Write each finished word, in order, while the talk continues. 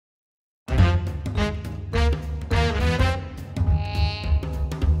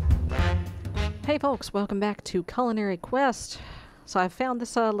Hey folks, welcome back to Culinary Quest. So I found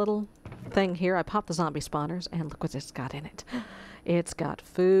this little thing here. I popped the zombie spawners and look what it's got in it. It's got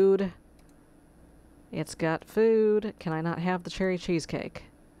food. It's got food. Can I not have the cherry cheesecake?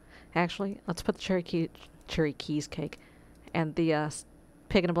 Actually, let's put the cherry cheesecake and the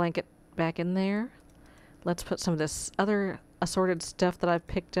pig in a blanket back in there. Let's put some of this other assorted stuff that I've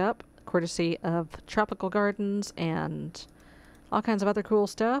picked up, courtesy of Tropical Gardens and all kinds of other cool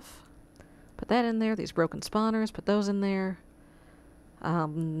stuff. Put that in there. These broken spawners, put those in there.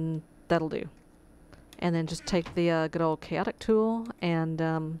 That'll do. And then just take the good old chaotic tool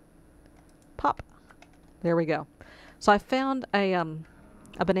and pop. There we go. So I found a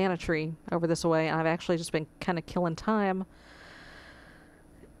banana tree over this way, and I've actually just been kind of killing time,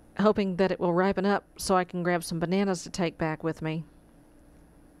 hoping that it will ripen up so I can grab some bananas to take back with me.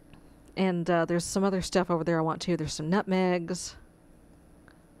 And there's some other stuff over there I want too. There's some nutmegs.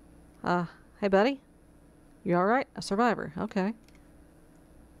 Hey buddy, you alright? A survivor, okay.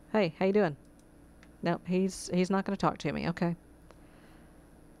 Hey, how you doing? No, he's not gonna talk to me, okay.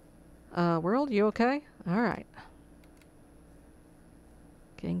 World, you okay? Alright.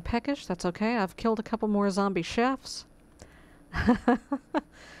 Getting peckish, that's okay. I've killed a couple more zombie chefs.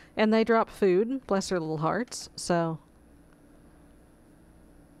 And they drop food, bless their little hearts, so.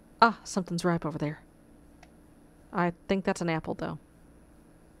 Ah, something's ripe over there. I think that's an apple though.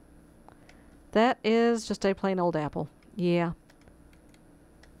 That is just a plain old apple. Yeah.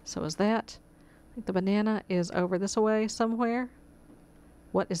 So is that. I think the banana is over this way somewhere.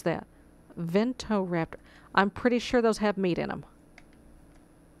 What is that? Ventoraptor. I'm pretty sure those have meat in them.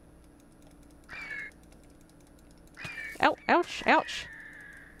 Ow, ouch, ouch.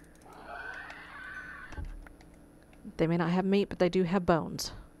 They may not have meat, but they do have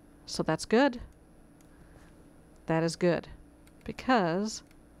bones. So that's good. That is good. Because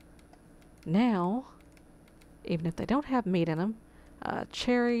now, even if they don't have meat in them,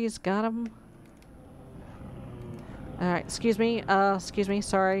 cherries, got them. Alright, excuse me,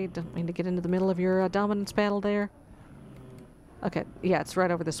 sorry, don't mean to get into the middle of your dominance battle there. Okay, yeah, it's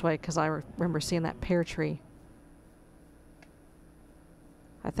right over this way, because I remember seeing that pear tree.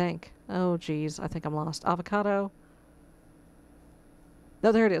 I think. Oh, geez, I think I'm lost. Avocado.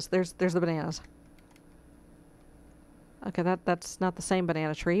 No, there it is. There's the bananas. Okay, that's not the same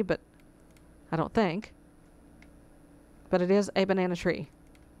banana tree, but I don't think. But it is a banana tree.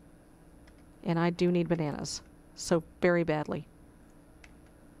 And I do need bananas. So very badly.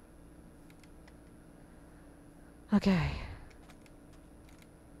 Okay.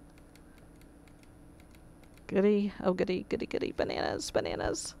 Goody. Oh, goody, goody, goody. Bananas,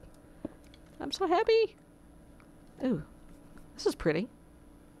 bananas. I'm so happy. Ooh. This is pretty.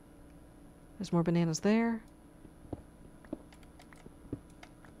 There's more bananas there.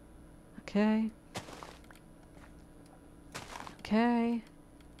 Okay. Okay.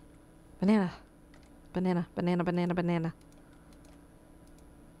 Banana. Banana, banana, banana, banana.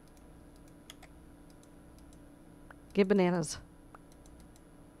 Give bananas.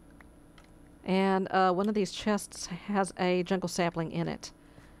 And one of these chests has a jungle sapling in it,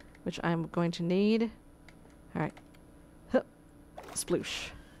 which I'm going to need. Alright. Hup. Sploosh.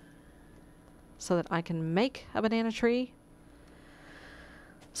 So that I can make a banana tree.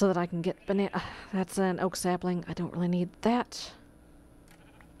 So that I can get banana. That's an oak sapling. I don't really need that.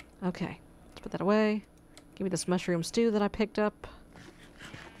 Okay. Let's put that away. Give me this mushroom stew that I picked up.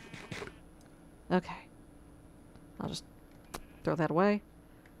 Okay. I'll just throw that away.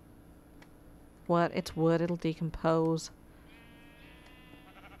 What? It's wood. It'll decompose.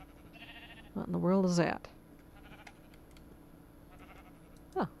 What in the world is that?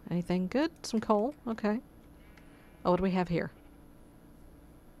 Oh, anything good? Some coal. Okay. Oh, what do we have here?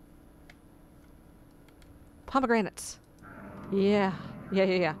 Pomegranates. Yeah.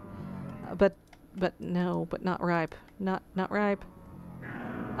 Yeah. But no, but not ripe. Not ripe.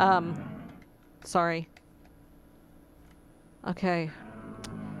 Sorry. Okay.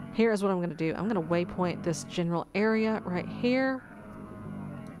 Here's what I'm gonna do. I'm gonna waypoint this general area right here.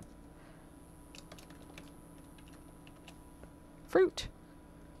 Fruit.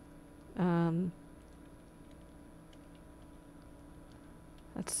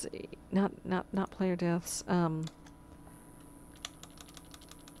 Let's see. Not player deaths.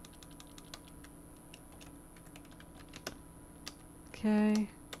 Okay.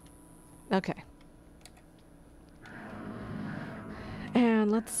 Okay.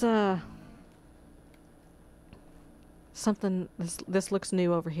 And let's something this looks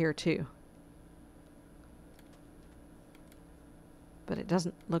new over here too. But it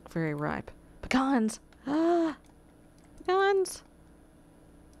doesn't look very ripe. Pecans! Ah! Pecans!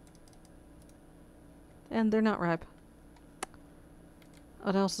 and they're not ripe.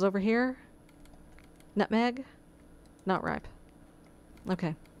 What else is over here? Nutmeg? Not ripe.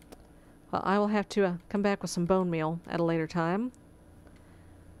 Okay. Well, I will have to come back with some bone meal at a later time.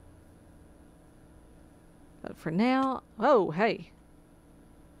 But for now... Oh, hey!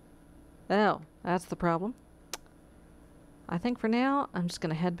 Oh, that's the problem. I think for now, I'm just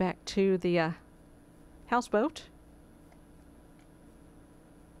going to head back to the houseboat.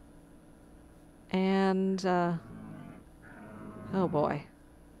 And, oh boy.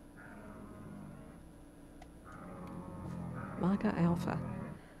 Maca Alpha.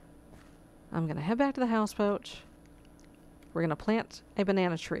 I'm going to head back to the houseboat. We're going to plant a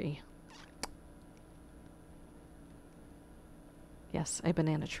banana tree. Yes, a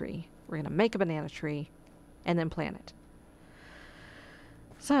banana tree. We're going to make a banana tree and then plant it.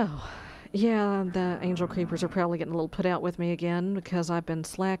 So, yeah, the angel creepers are probably getting a little put out with me again because I've been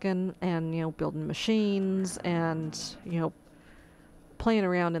slacking and, you know, building machines and, you know, playing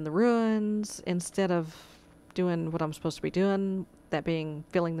around in the ruins instead of doing what I'm supposed to be doing, that being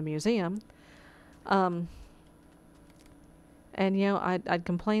filling the museum. And, you know, I'd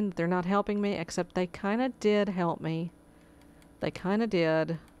complain that they're not helping me, except they kind of did help me. They kind of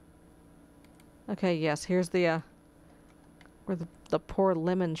did. Okay, yes, here's the, where the poor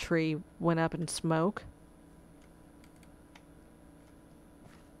lemon tree went up in smoke.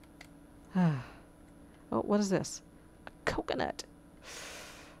 Oh, what is this? A coconut.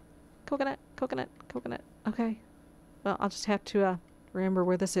 Coconut, coconut, coconut. Okay. Well, I'll just have to remember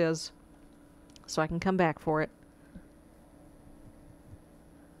where this is so I can come back for it.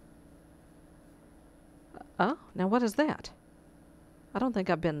 Oh, now what is that? I don't think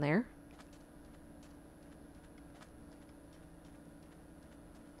I've been there.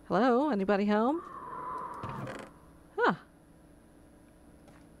 Hello? Anybody home? Huh.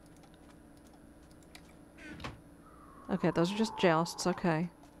 Okay, those are just jousts. Okay.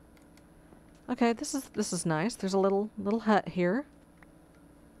 Okay, this is nice. There's a little hut here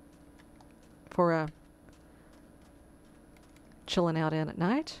for chilling out in at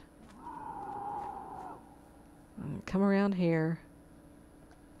night. Come around here.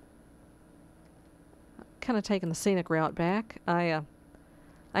 Kind of taking the scenic route back. I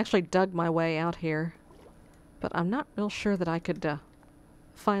actually dug my way out here, but I'm not real sure that I could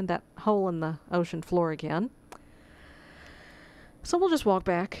find that hole in the ocean floor again. So we'll just walk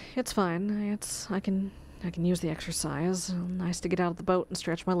back. It's fine. I can use the exercise. Nice to get out of the boat and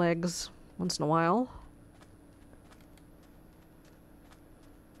stretch my legs once in a while.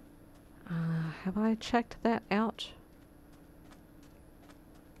 Have I checked that out?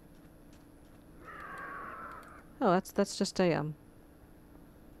 Oh, that's just a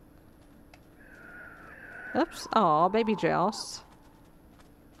oops. Aw, baby jousts.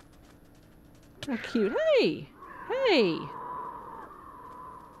 How cute. Hey! Hey!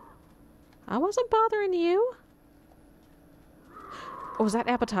 I wasn't bothering you. Oh, was that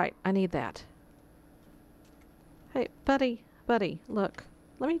appetite? I need that. Hey, buddy, look.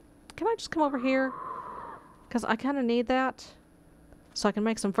 Can I just come over here? Because I kind of need that so I can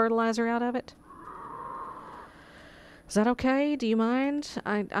make some fertilizer out of it. Is that okay? Do you mind?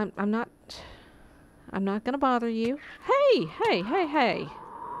 I'm not gonna bother you. Hey!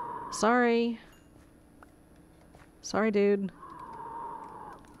 Sorry, dude.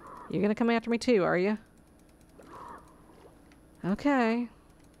 You're gonna come after me too, are you? Okay.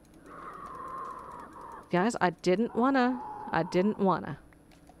 Guys, I didn't wanna.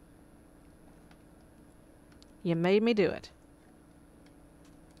 You made me do it.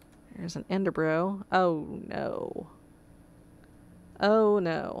 There's an enderbro. Oh no. Oh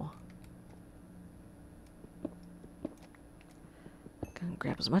no. Gonna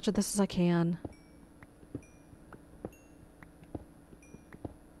grab as much of this as I can.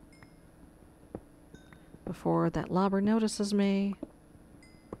 Before that lobber notices me.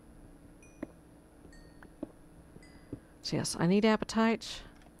 So yes, I need appetite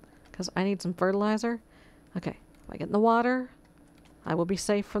because I need some fertilizer. Okay, if I get in the water, I will be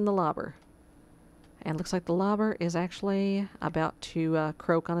safe from the lobber. And looks like the lobber is actually about to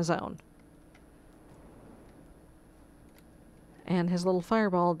croak on his own. And his little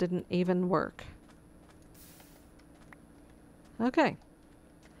fireball didn't even work. Okay.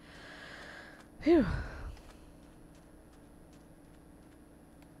 Phew.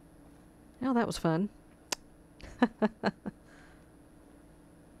 Well, that was fun.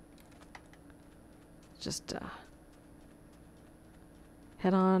 Just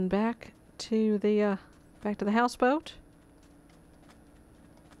head on back to the houseboat.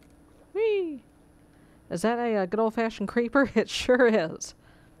 Whee! Is that a good old-fashioned creeper? It sure is.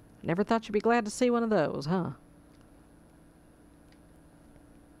 Never thought you'd be glad to see one of those, huh?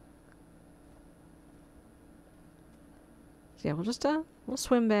 So yeah, we'll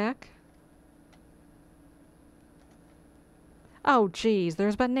swim back. Oh, geez,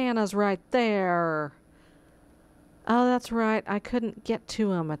 there's bananas right there. Oh, that's right. I couldn't get to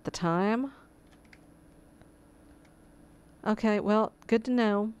them at the time. Okay, well, good to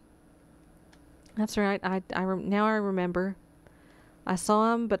know. That's right. Now I remember. I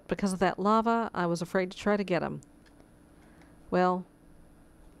saw them, but because of that lava, I was afraid to try to get them. Well,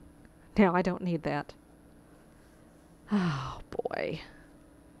 now I don't need that. Oh, boy.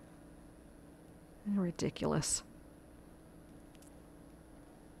 Ridiculous.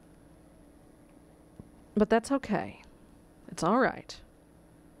 But that's okay. It's all right.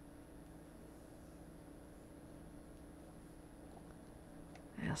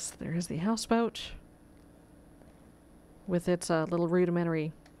 Yes, there is the houseboat with its little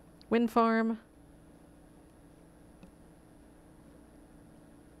rudimentary wind farm.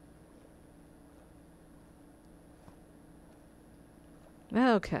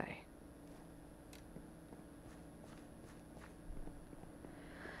 Okay.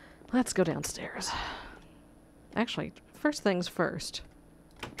 Let's go downstairs. Actually, first things first.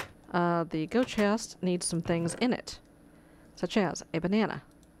 The go chest needs some things in it, such as a banana.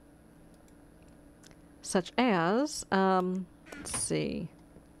 Such as, let's see,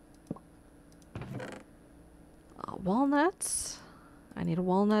 walnuts. I need a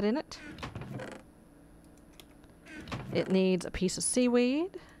walnut in it. It needs a piece of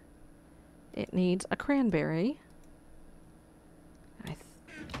seaweed. It needs a cranberry. I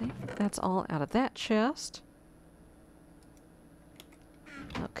think that's all out of that chest.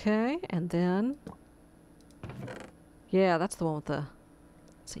 Okay, and then, yeah, that's the one with the,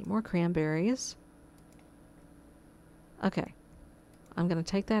 let's see, more cranberries. Okay, I'm going to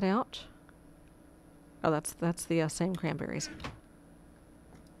take that out. Oh, that's the same cranberries.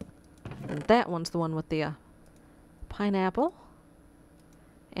 And that one's the one with the pineapple,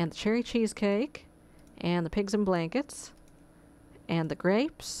 and the cherry cheesecake, and the pigs in blankets, and the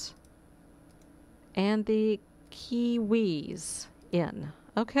grapes, and the kiwis in.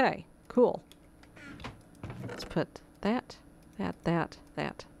 Okay, cool. Let's put that.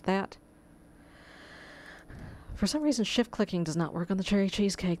 For some reason, shift clicking does not work on the cherry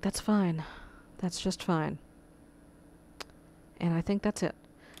cheesecake. That's fine. That's just fine. And I think that's it.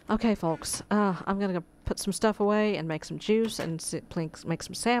 Okay, folks. I'm going to go put some stuff away and make some juice and make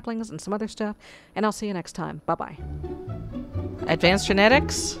some saplings and some other stuff. And I'll see you next time. Bye-bye. Advanced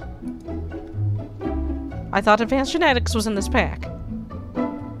Genetics? I thought Advanced Genetics was in this pack.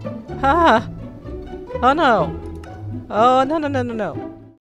 Ah! Oh no! Oh, no.